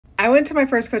I went to my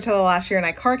first Coachella last year and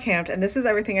I car camped, and this is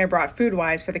everything I brought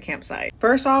food-wise for the campsite.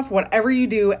 First off, whatever you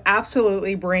do,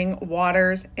 absolutely bring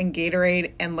waters and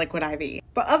Gatorade and liquid IV.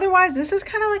 But otherwise, this is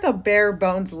kind of like a bare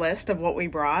bones list of what we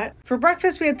brought. For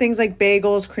breakfast, we had things like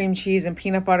bagels, cream cheese, and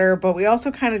peanut butter, but we also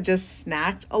kind of just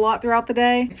snacked a lot throughout the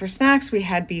day. For snacks, we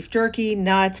had beef jerky,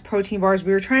 nuts, protein bars.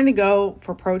 We were trying to go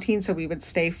for protein so we would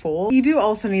stay full. You do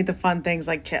also need the fun things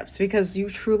like chips because you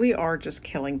truly are just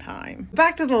killing time.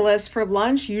 Back to the list. For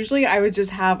lunch, usually I would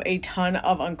just have a ton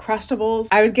of Uncrustables.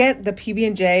 I would get the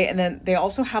PB&J, and then they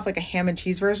also have like a ham and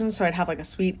cheese version, so I'd have like a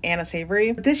sweet and a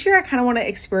savory. But this year I kind of want to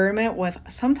experiment with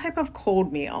some type of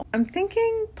cold meal. I'm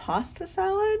thinking pasta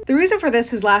salad. The reason for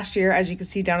this is last year, as you can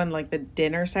see down in like the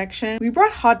dinner section, we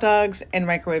brought hot dogs and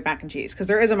microwave mac and cheese because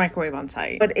there is a microwave on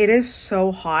site. But it is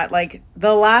so hot. Like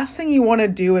the last thing you want to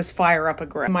do is fire up a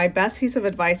grill. My best piece of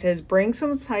advice is bring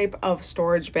some type of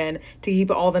storage bin to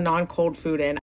keep all the non-cold food in.